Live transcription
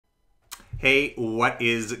Hey, what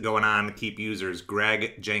is going on, Keap users?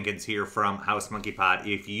 Greg Jenkins here from honeypot.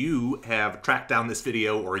 If you have tracked down this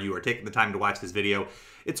video or you are taking the time to watch this video,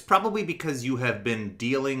 it's probably because you have been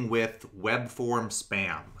dealing with web form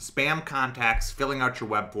spam. Spam contacts filling out your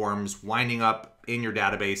web forms, winding up in your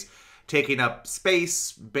database, taking up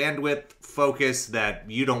space, bandwidth, focus that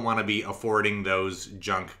you don't want to be affording those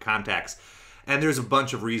junk contacts. And there's a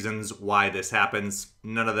bunch of reasons why this happens.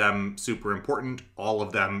 None of them super important, all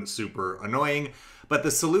of them super annoying. But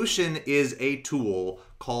the solution is a tool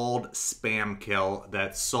called SpamKill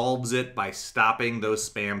that solves it by stopping those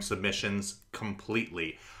spam submissions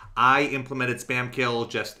completely. I implemented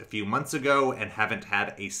SpamKill just a few months ago and haven't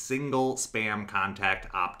had a single spam contact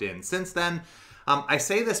opt in since then. I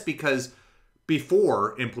say this because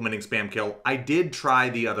before implementing SpamKill, I did try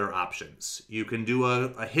the other options. You can do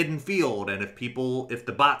a hidden field, and if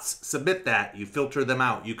the bots submit that, you filter them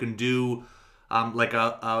out. You can do like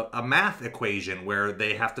a math equation where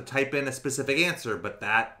they have to type in a specific answer, but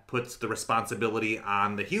that puts the responsibility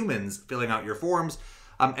on the humans filling out your forms.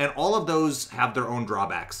 And all of those have their own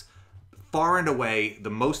drawbacks. Far and away, the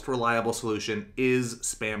most reliable solution is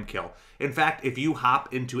SpamKill. In fact, if you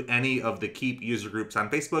hop into any of the Keap user groups on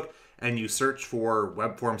Facebook and you search for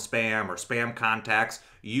web form spam or spam contacts,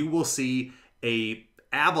 you will see a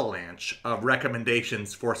avalanche of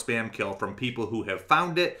recommendations for SpamKill from people who have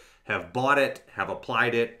found it, have bought it, have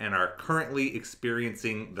applied it, and are currently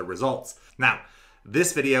experiencing the results. Now,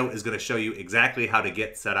 this video is going to show you exactly how to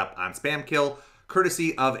get set up on SpamKill,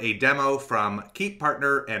 courtesy of a demo from Keap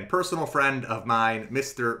partner and personal friend of mine,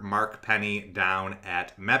 Mr. Mark Penny down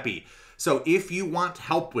at Meppy. So if you want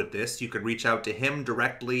help with this, you could reach out to him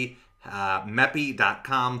directly,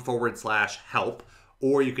 meppy.com/help,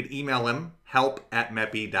 or you could email him,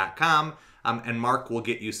 help@meppy.com, and Mark will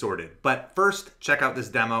get you sorted. But first, check out this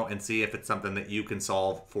demo and see if it's something that you can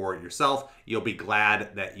solve for yourself. You'll be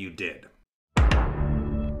glad that you did.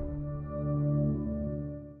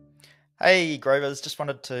 Hey Grovers, just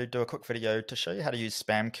wanted to do a quick video to show you how to use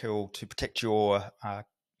SpamKill to protect your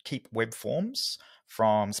Keap Web Forms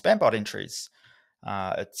from spam bot entries.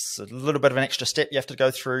 It's a little bit of an extra step you have to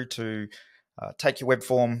go through to take your web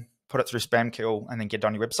form, put it through SpamKill, and then get it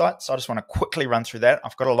on your website. So I just want to quickly run through that.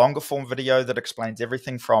 I've got a longer form video that explains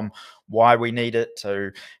everything from why we need it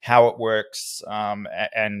to how it works,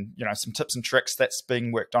 and some tips and tricks that's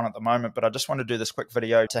being worked on at the moment. But I just want to do this quick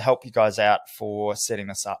video to help you guys out for setting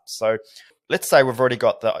this up. So let's say we've already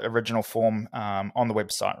got the original form on the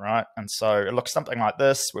website, right? And so it looks something like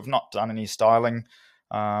this. We've not done any styling.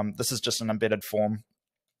 This is just an embedded form.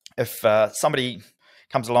 If somebody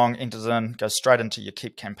comes along, enters in, goes straight into your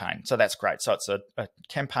Keap campaign. So that's great. So it's a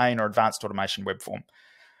campaign or advanced automation web form.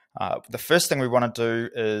 The first thing we want to do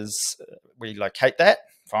is we locate that.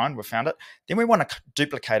 Fine, we found it. Then we want to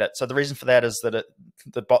duplicate it. So the reason for that is that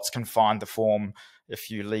the bots can find the form if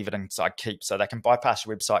you leave it inside Keap. So they can bypass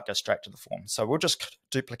your website, go straight to the form. So we'll just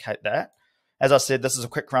duplicate that. As I said, this is a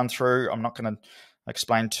quick run through. I'm not going to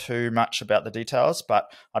explain too much about the details,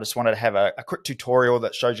 but I just wanted to have a quick tutorial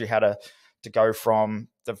that shows you how to go from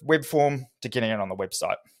the web form to getting it on the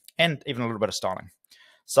website, and even a little bit of styling.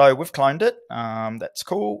 So we've cloned it. That's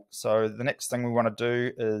cool. So the next thing we want to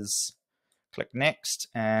do is click next,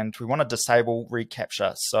 and we want to disable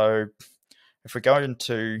reCAPTCHA. So if we go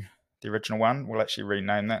into the original one, we'll actually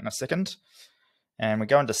rename that in a second. And we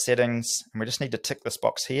go into settings, and we just need to tick this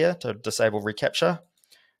box here to disable reCAPTCHA.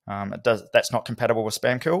 That's not compatible with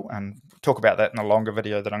SpamKill, and we'll talk about that in a longer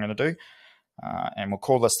video that I'm going to do. And we'll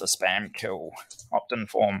call this the SpamKill opt-in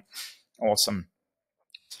form. Awesome.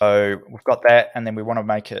 So we've got that, and then we want to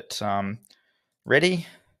make it ready.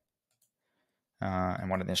 And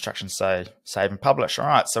one of the instructions say save and publish. All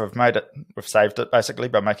right, so we've saved it basically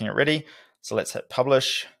by making it ready. So let's hit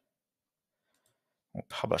publish. We'll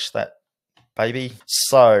publish that baby.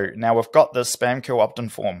 So now we've got this SpamKill opt-in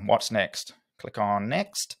form. What's next? Click on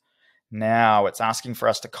next. Now it's asking for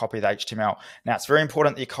us to copy the HTML. Now it's very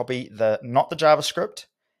important that you copy not the JavaScript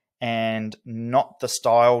and not the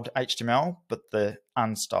styled HTML, but the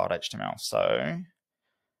unstyled HTML. So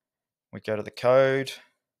we go to the code,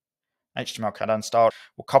 HTML code unstyled.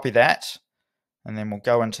 We'll copy that, and then we'll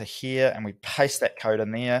go into here and we paste that code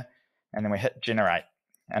in there, and then we hit generate.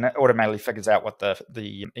 And it automatically figures out what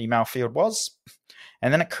the email field was.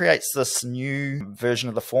 And then it creates this new version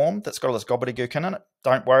of the form that's got all this gobbledygook in it.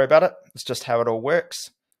 Don't worry about it. It's just how it all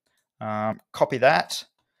works. Copy that.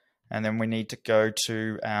 And then we need to go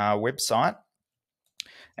to our website.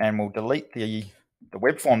 And we'll delete the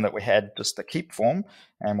web form that we had, just the Keap form,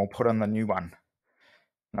 and we'll put in the new one.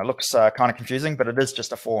 Now, it looks kind of confusing, but it is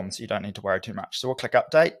just a form, so you don't need to worry too much. So we'll click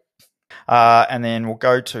update. And then we'll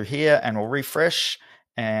go to here and we'll refresh,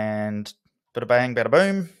 and bada bang, bada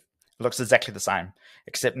boom. It looks exactly the same,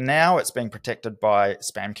 except now it's being protected by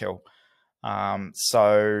SpamKill.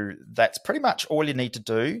 So that's pretty much all you need to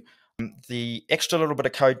do. The extra little bit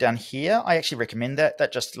of code down here, I actually recommend that.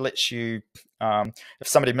 That just lets you, if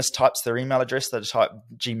somebody mistypes their email address, they type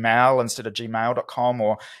Gmail instead of gmail.com,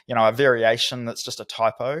 or a variation that's just a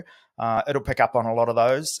typo. It'll pick up on a lot of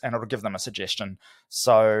those and it'll give them a suggestion.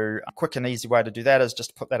 So a quick and easy way to do that is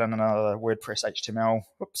just put that in another WordPress HTML.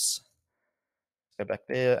 Whoops. Go back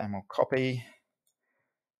there and we'll copy.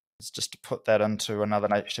 It's just to put that into another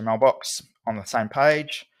HTML box on the same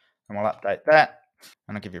page, and we'll update that.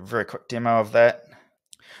 And I'll give you a very quick demo of that.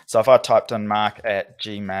 So if I typed in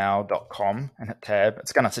mark@gmail.com and hit tab,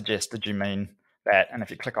 it's going to suggest, did you mean that? And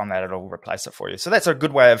if you click on that, it'll replace it for you. So that's a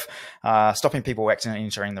good way of stopping people accidentally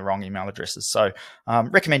entering the wrong email addresses. So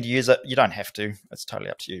recommend you use it. You don't have to. It's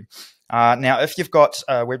totally up to you. Now, if you've got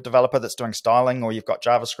a web developer that's doing styling, or you've got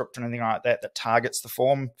JavaScript or anything like that that targets the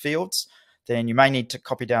form fields, then you may need to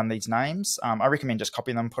copy down these names. I recommend just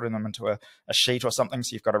copying them, putting them into a sheet or something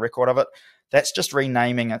so you've got a record of it. That's just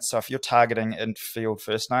renaming it. So if you're targeting in field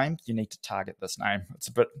first name, you need to target this name. It's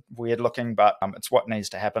a bit weird looking, but it's what needs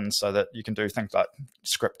to happen so that you can do things like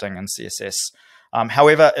scripting and CSS.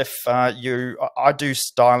 However, if I do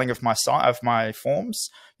styling of my forms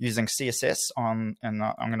using CSS and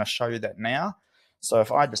I'm going to show you that now. So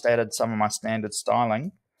if I just added some of my standard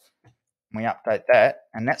styling, we update that,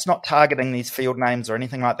 and that's not targeting these field names or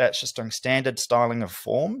anything like that. It's just doing standard styling of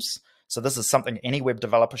forms. So this is something any web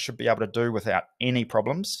developer should be able to do without any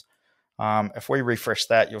problems. If we refresh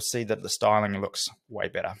that, you'll see that the styling looks way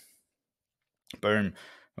better. Boom,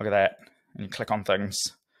 look at that. And you click on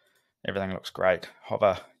things, everything looks great.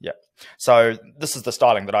 Hover, yep. So this is the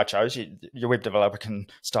styling that I chose. Your web developer can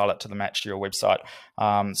style it to the match to your website.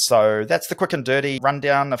 So that's the quick and dirty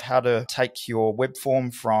rundown of how to take your web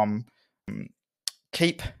form from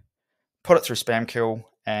Keap, put it through SpamKill,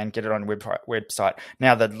 and get it on your website.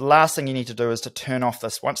 Now, the last thing you need to do is to turn off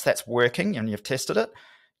this. Once that's working and you've tested it,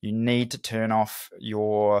 you need to turn off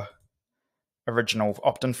your original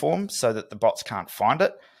opt-in form so that the bots can't find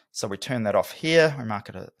it. So we turn that off here. We mark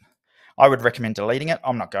it. I would recommend deleting it.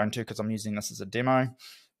 I'm not going to because I'm using this as a demo.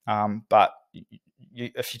 But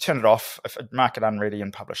if you turn it off, mark it unready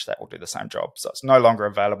and publish, that will do the same job. So it's no longer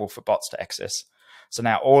available for bots to access. So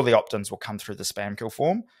now all the opt-ins will come through the SpamKill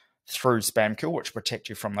form, through SpamKill, which protect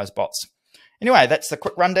you from those bots. Anyway, that's the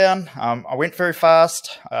quick rundown. I went very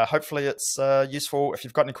fast. Hopefully it's useful. If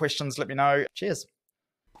you've got any questions, let me know. Cheers.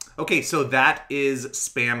 Okay, so that is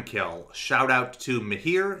SpamKill. Shout out to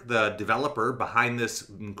Mihir, the developer behind this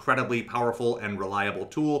incredibly powerful and reliable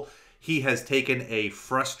tool. He has taken a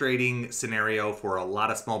frustrating scenario for a lot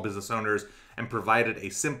of small business owners and provided a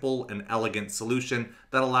simple and elegant solution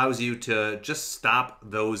that allows you to just stop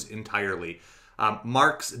those entirely.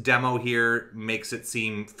 Mark's demo here makes it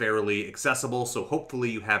seem fairly accessible, so hopefully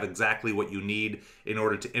you have exactly what you need in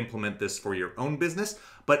order to implement this for your own business.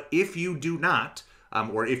 But if you do not,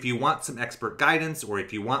 or if you want some expert guidance, or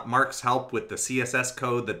if you want Mark's help with the CSS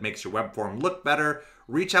code that makes your web form look better,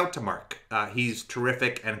 reach out to Mark. He's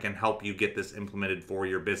terrific and can help you get this implemented for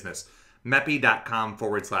your business.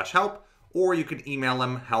 meppy.com/help, or you can email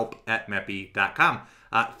him help@meppy.com.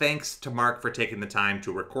 Thanks to Mark for taking the time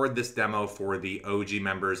to record this demo for the OG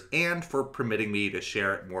members and for permitting me to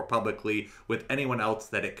share it more publicly with anyone else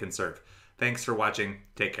that it can serve. Thanks for watching.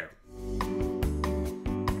 Take care.